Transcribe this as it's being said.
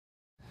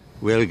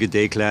Well, good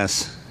day,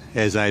 class.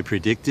 As I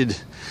predicted,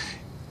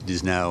 it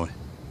is now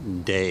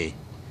day.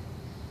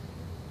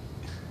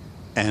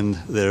 And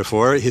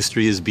therefore,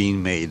 history is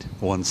being made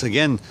once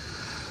again.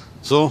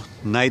 So,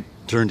 night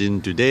turned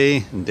into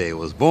day, and day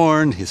was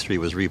born, history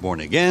was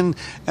reborn again,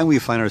 and we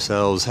find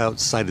ourselves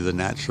outside of the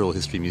Natural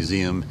History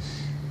Museum,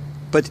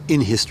 but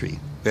in history.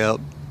 Well,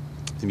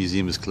 the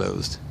museum is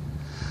closed.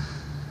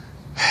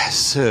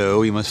 So,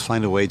 we must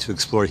find a way to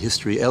explore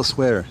history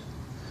elsewhere.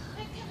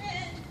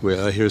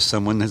 Well, here's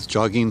someone that's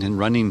jogging and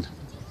running.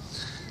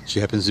 She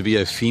happens to be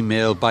a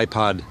female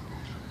bipod.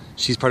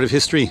 She's part of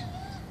history.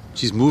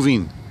 She's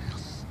moving.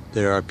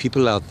 There are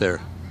people out there.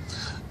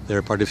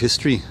 They're part of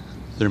history.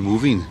 They're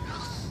moving.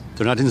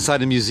 They're not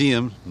inside a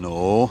museum.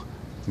 No,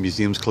 the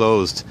museum's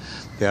closed.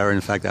 They are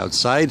in fact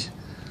outside,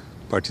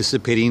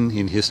 participating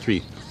in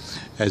history,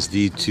 as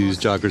the two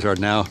joggers are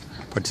now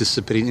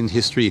participating in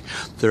history.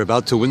 They're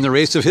about to win the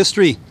race of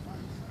history.